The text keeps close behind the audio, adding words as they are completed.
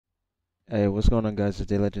Hey, what's going on, guys? It's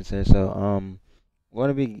Dillegince here. I'm going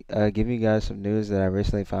to be giving you guys some news that I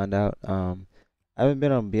recently found out. I haven't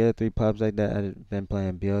been on BO3 pubs like that. I've been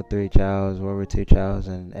playing BO3 chows, World War II chows,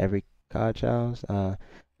 and every COD chows.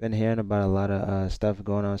 Been hearing about a lot of stuff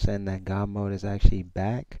going on saying that God mode is actually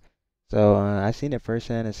back. I seen it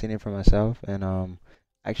firsthand and seen it for myself, and I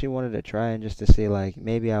actually wanted to try and just to see like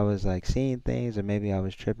maybe I was like seeing things or maybe I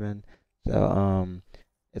was tripping. So um,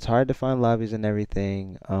 it's hard to find lobbies and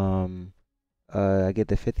everything. I get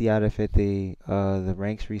the 50 out of 50. The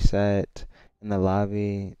ranks reset in the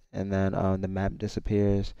lobby, and then the map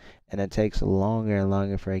disappears, and it takes longer and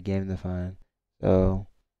longer for a game to find. So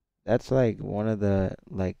that's like one of the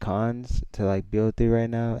like cons to like BO3 right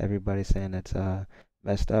now. Everybody's saying it's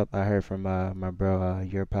messed up. I heard from my bro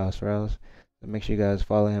your pal Swirls. So make sure you guys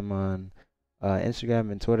follow him on Instagram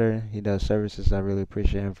and Twitter. He does services. I really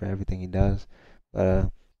appreciate him for everything he does. But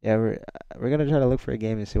yeah, we're gonna try to look for a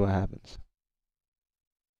game and see what happens.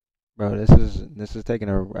 Bro, this is taking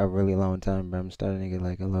a really long time, bro. I'm starting to get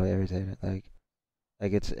like a little irritated. Like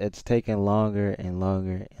it's taking longer and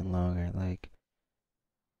longer and longer. Like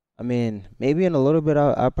I mean, maybe in a little bit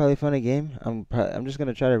I'll probably find a game. I'm just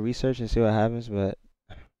gonna try to research and see what happens. But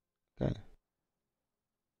okay,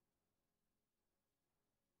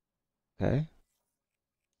 okay.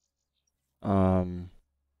 Um.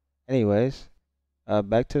 Anyways,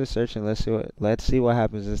 back to the search and let's see what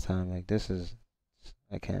happens this time. Like this is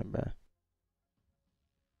I can't, bro.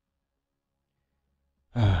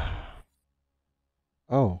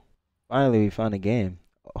 Oh, finally we found a game.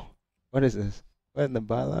 Oh, what is this? What in the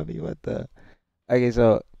bot lobby? What the? Okay,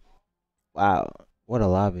 so wow, what a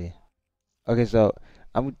lobby. Okay, so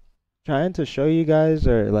I'm trying to show you guys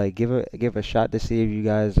or like give a shot to see if you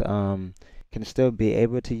guys can still be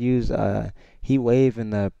able to use heat wave in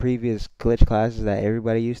the previous glitch classes that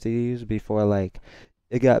everybody used to use before like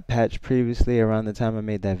it got patched previously around the time I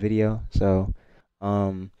made that video.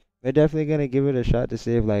 Um we're definitely gonna give it a shot to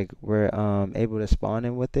see if like we're able to spawn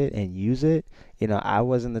in with it and use it. You know, I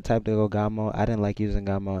wasn't the type to go God mode. I didn't like using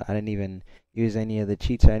God mode. I didn't even use any of the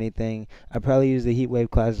cheats or anything. I probably used the heat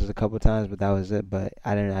wave classes a couple times, but that was it. But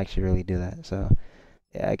I didn't actually really do that. So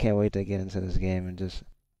yeah, I can't wait to get into this game and just.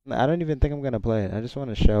 I don't even think I'm gonna play it. I just want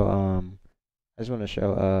to show I just want to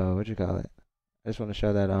show what you call it. I just want to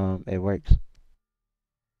show that it works.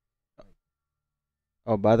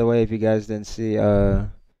 Oh, by the way, if you guys didn't see I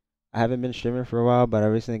haven't been streaming for a while, but I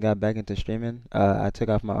recently got back into streaming. I took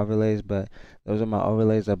off my overlays, but those are my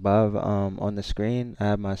overlays above on the screen. I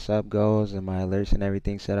have my sub goals and my alerts and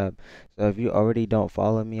everything set up. So if you already don't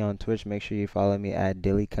follow me on Twitch, make sure you follow me at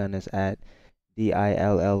Dilleykun. It's at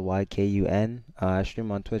DILLYKUN. I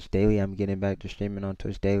stream on Twitch daily. I'm getting back to streaming on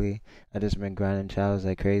Twitch daily. I just been grinding chows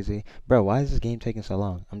like crazy. Bro, why is this game taking so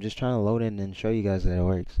long? I'm just trying to load in and show you guys that it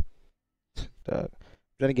works. Dog.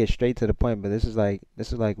 I'm trying to get straight to the point, but this is like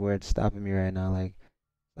where it's stopping me right now, like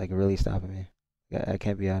really stopping me. I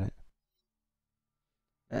can't be on it.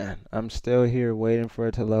 Man, I'm still here waiting for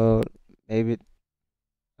it to load. Maybe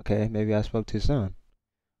okay, maybe I spoke too soon.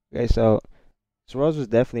 Okay, so Rose was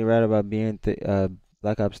definitely right about being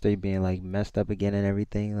Black Ops 3 being like messed up again and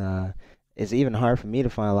everything. It's even hard for me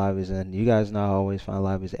to find lobbies, and you guys know I always find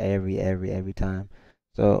lobbies every time.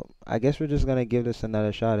 So I guess we're just gonna give this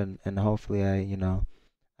another shot, and hopefully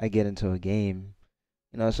I get into a game.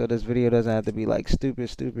 So this video doesn't have to be like stupid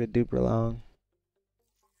duper long.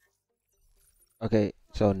 Okay,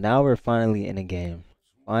 so now we're finally in a game.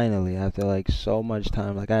 Finally, after like so much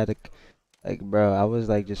time. Like I had to like bro, I was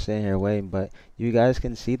like just sitting here waiting, but you guys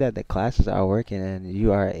can see that the classes are working and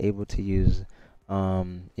you are able to use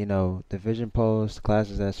the vision post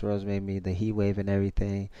classes that Soros made me, the heat wave and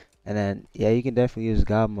everything. And then yeah, you can definitely use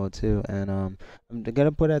God mode too. And I'm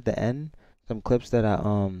gonna put at the end some clips that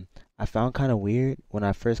I found kind of weird when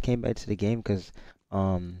I first came back to the game because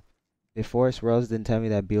um before Swirls didn't tell me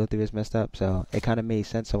that BO3 was messed up, so it kind of made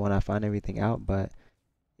sense. So when I found everything out, but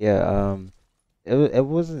yeah, it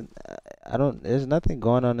wasn't. I don't. There's nothing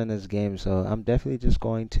going on in this game, so I'm definitely just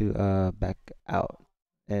going to back out.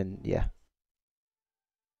 And yeah.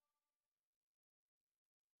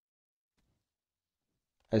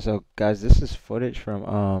 And so guys, this is footage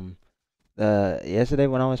from the yesterday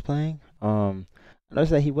when I was playing. I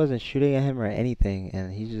noticed that he wasn't shooting at him or anything,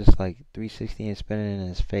 and he's just like 360 and spinning in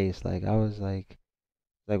his face. Like I was like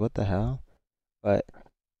what the hell? But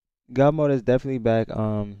God mode is definitely back.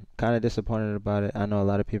 Kind of disappointed about it. I know a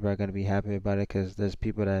lot of people are gonna be happy about it because there's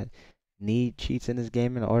people that need cheats in this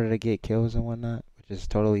game in order to get kills and whatnot, which is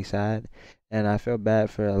totally sad. And I feel bad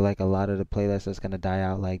for like a lot of the playlists that's gonna die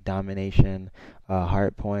out, like Domination,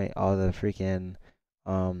 Hardpoint, all the freaking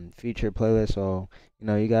feature playlist. So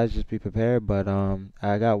you guys just be prepared. But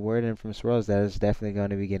I got word in from Swirls that it's definitely going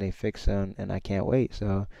to be getting fixed soon, and I can't wait.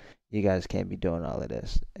 So you guys can't be doing all of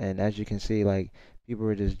this. And as you can see, like people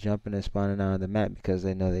were just jumping and spawning out of the map because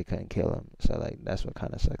they know they couldn't kill him. So like that's what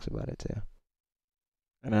kind of sucks about it too.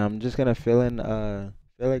 And I'm just gonna fill in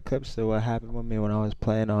filler clips to what happened with me when I was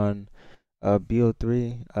playing on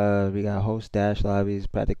BO3. We got host dash lobbies,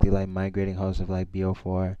 practically like migrating hosts of like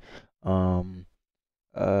BO4. Um,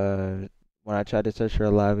 uh, when I tried to search for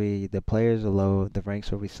a lobby, the players are low, the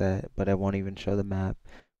ranks will reset, but it won't even show the map.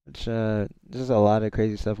 Which there's a lot of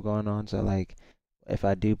crazy stuff going on. So like, if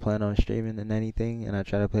I do plan on streaming and anything, and I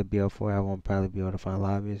try to play BO4, I won't probably be able to find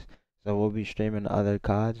lobbies. So we'll be streaming other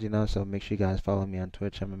CODs. So make sure you guys follow me on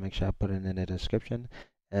Twitch. I'm gonna make sure I put it in the description.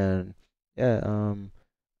 And yeah, I'm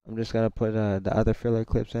just gonna put the other filler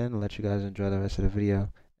clips in and let you guys enjoy the rest of the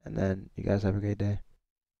video. And then you guys have a great day.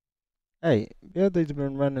 Hey, BO3's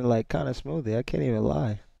been running like kind of smoothly. I can't even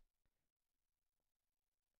lie.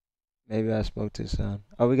 Maybe I spoke too soon.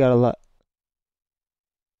 Oh, we got a lot.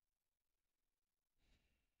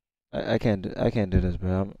 I can't do this,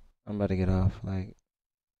 bro. I'm about to get off. Like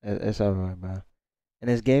it's over, with, bro. And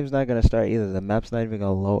this game's not gonna start either. The map's not even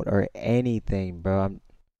gonna load or anything, bro.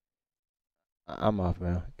 I'm off,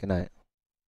 bro. Good night.